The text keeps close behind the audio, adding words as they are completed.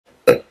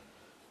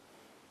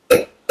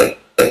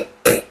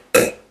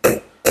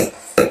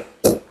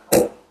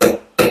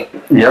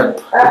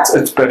Yep,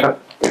 it's better.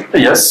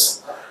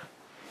 Yes.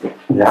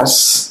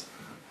 Yes.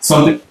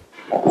 Something.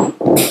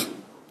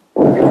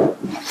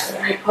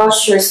 My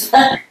posture is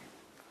Give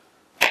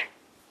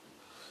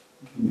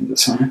me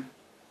this one.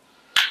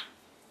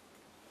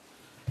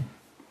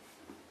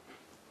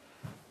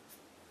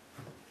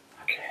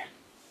 Okay.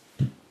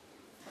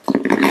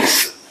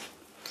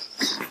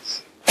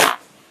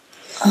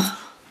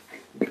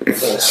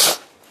 This.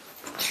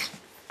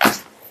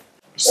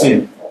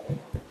 See.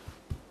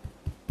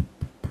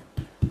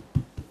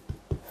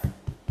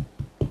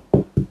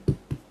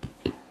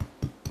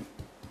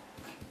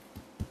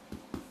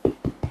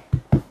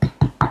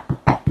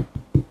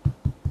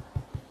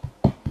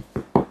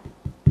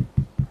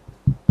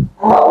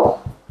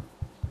 oh.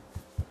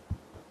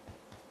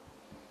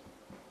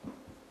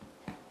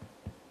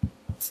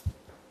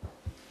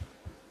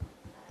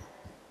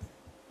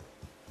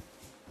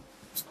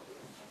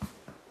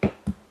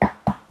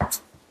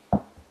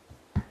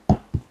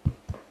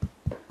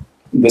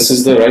 This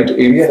is the right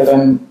area that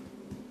I'm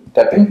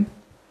tapping.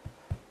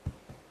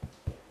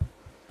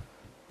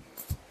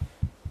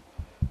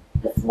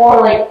 It's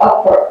more like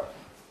upper.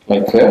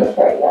 Like here.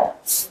 Upper, yeah.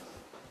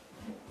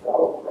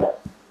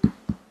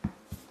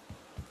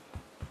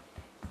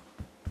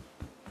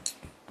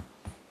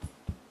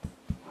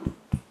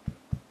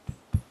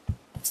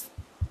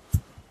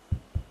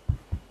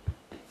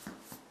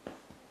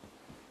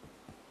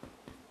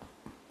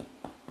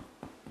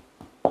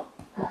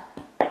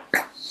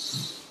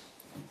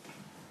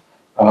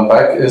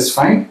 Back is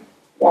fine.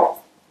 Yeah.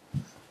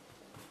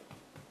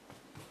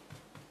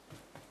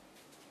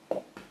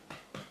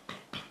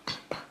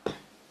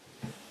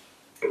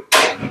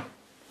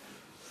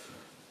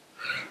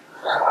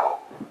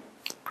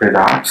 Breathe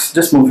out.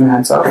 Just move your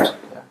hands out.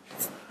 Yeah.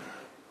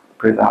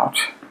 Breathe out.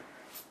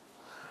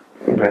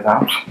 Breathe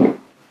out.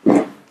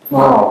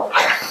 Wow.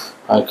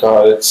 My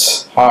God,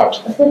 it's hard.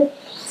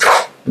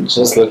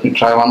 Just let me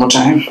try one more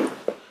time.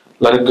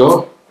 Let it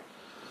go.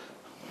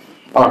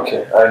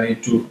 Okay, I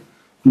need to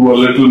do a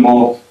little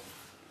more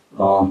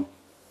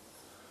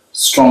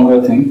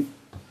stronger thing.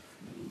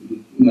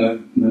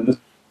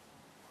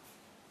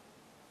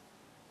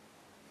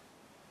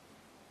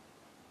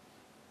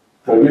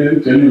 Ravi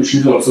didn't tell you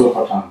she's also a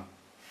Pathan.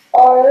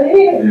 Oh,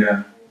 really?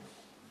 Yeah.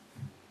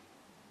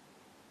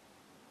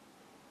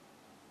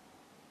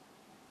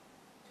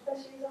 But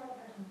she's not a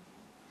Pathan.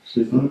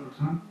 She's not a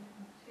Pathan?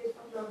 She's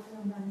from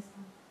Northern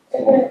Afghanistan.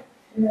 Okay.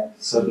 Yeah.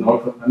 Sir,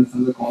 North Afghanistan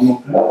में कौन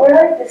होते हैं? But we're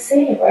like the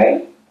same,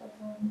 right?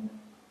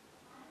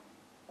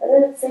 Is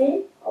it the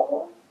same?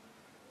 Oh.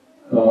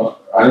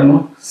 I don't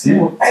know. See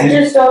what? I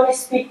just don't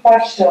speak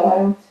Pashto. I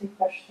don't speak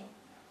Pashto.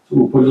 So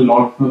ऊपर जो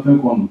North में होते हैं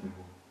कौन होते हैं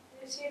वो?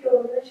 She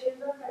told me she's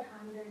not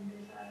Pathan, then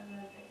these are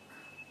like.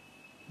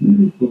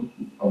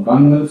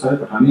 Afghan में सारे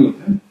पठानी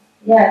होते हैं.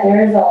 Yeah,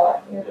 there is a lot.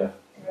 Yeah. Yeah.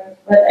 There is,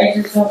 but I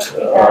just don't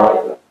speak that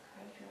one.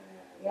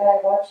 Yeah, I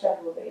watched that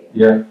movie.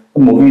 Yeah. The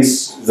movie is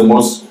the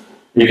most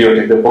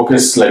idiotic. The book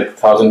is like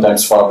 1,000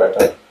 times far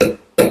better.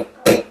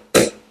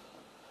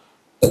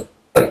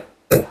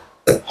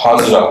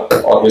 Hazra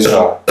or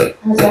Hijra.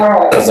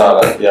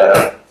 Hazara,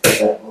 yeah.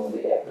 That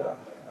movie,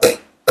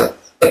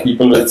 yeah.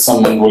 People with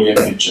some Mongolian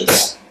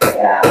features.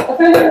 Yeah.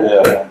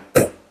 Yeah.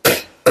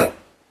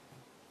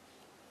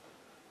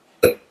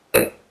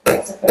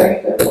 That's a very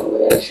good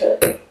movie,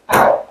 actually.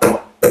 Ow.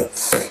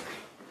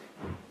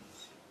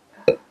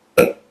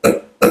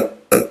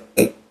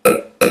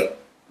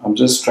 I'm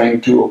just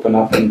trying to open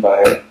up and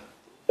by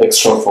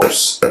extra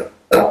force.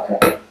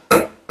 Okay.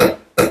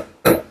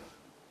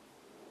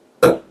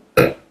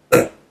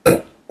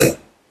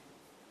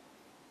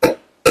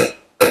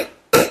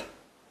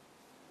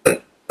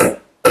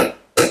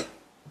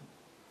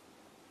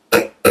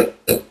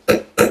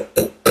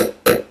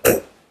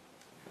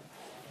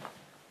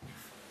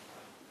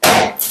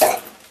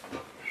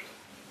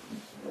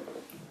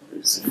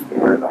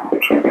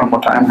 One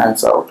more time,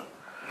 hands out.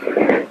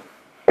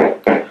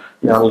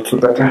 Yeah, a little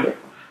better.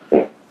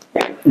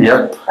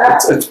 Yep,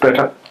 it's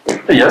better.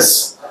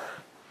 Yes.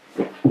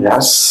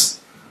 Yes.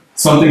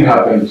 Something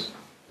happened.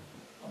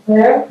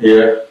 There?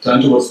 Yeah,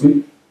 turn towards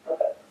me.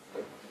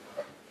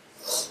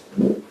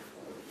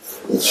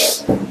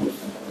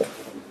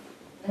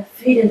 My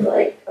feet is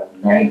like a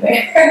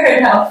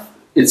nightmare now.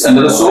 It's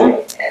under the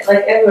sole?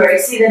 Like everywhere. I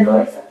see the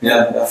noise.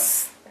 Yeah.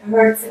 It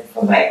hurts it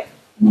from my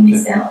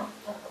knees down. I don't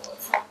know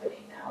what's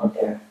happening now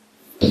there.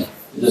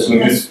 Just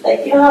move it.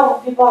 Like, you know how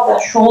people have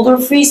that shoulder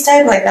freeze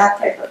type? Like that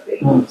type of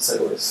thing.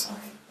 Sideways.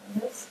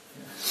 This?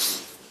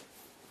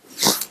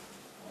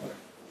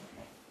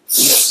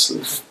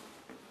 Yes.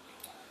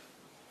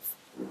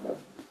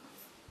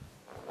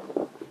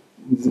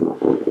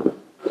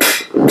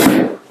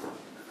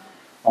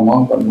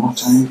 One more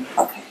time.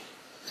 Okay.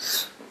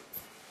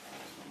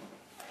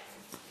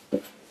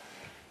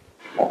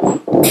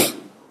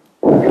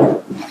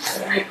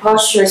 My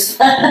posture is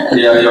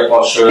Yeah, your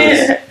posture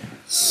is.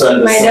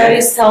 My dad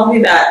is telling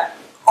me that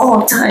all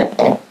the time.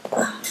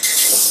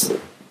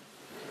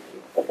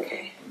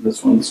 Okay.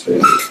 This one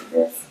straight.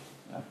 This.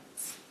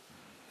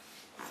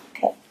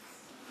 Okay.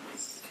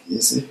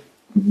 Easy.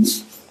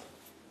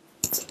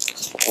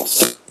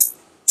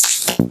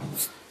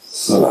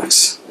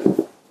 Relax.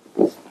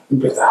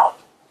 Breathe out.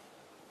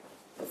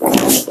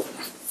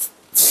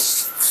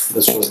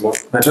 This was a lot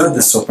better.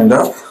 This opened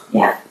up.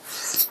 Yeah.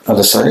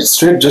 Other side,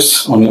 straight,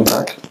 just on your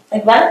back.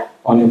 Like what?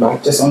 On your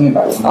back, just on your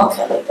back.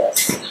 Okay, like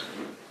this.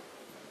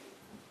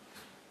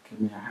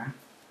 Give me a hand.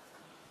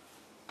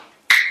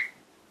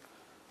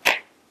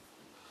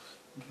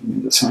 Give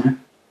me this hand.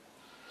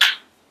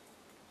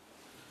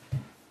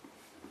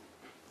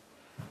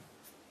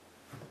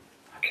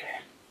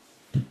 Okay.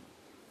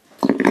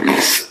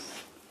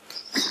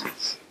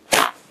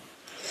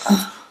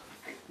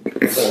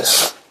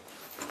 This.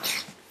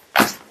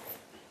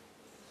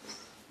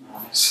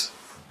 Nice.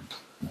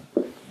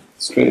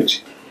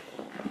 Straight.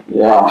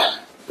 Yeah.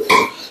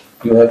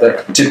 You have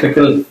that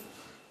typical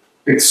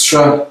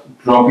extra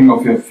dropping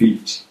of your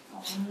feet.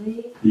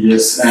 Really?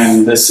 Yes,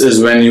 and this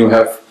is when you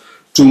have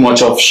too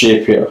much of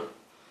shape here,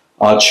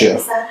 arch here.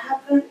 Does that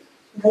happen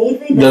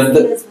lately?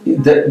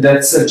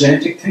 That's a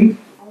genetic thing.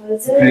 Or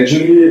is it?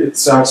 Gradually it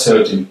starts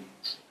hurting.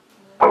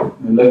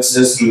 Let's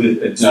just do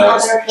it.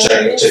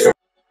 Check a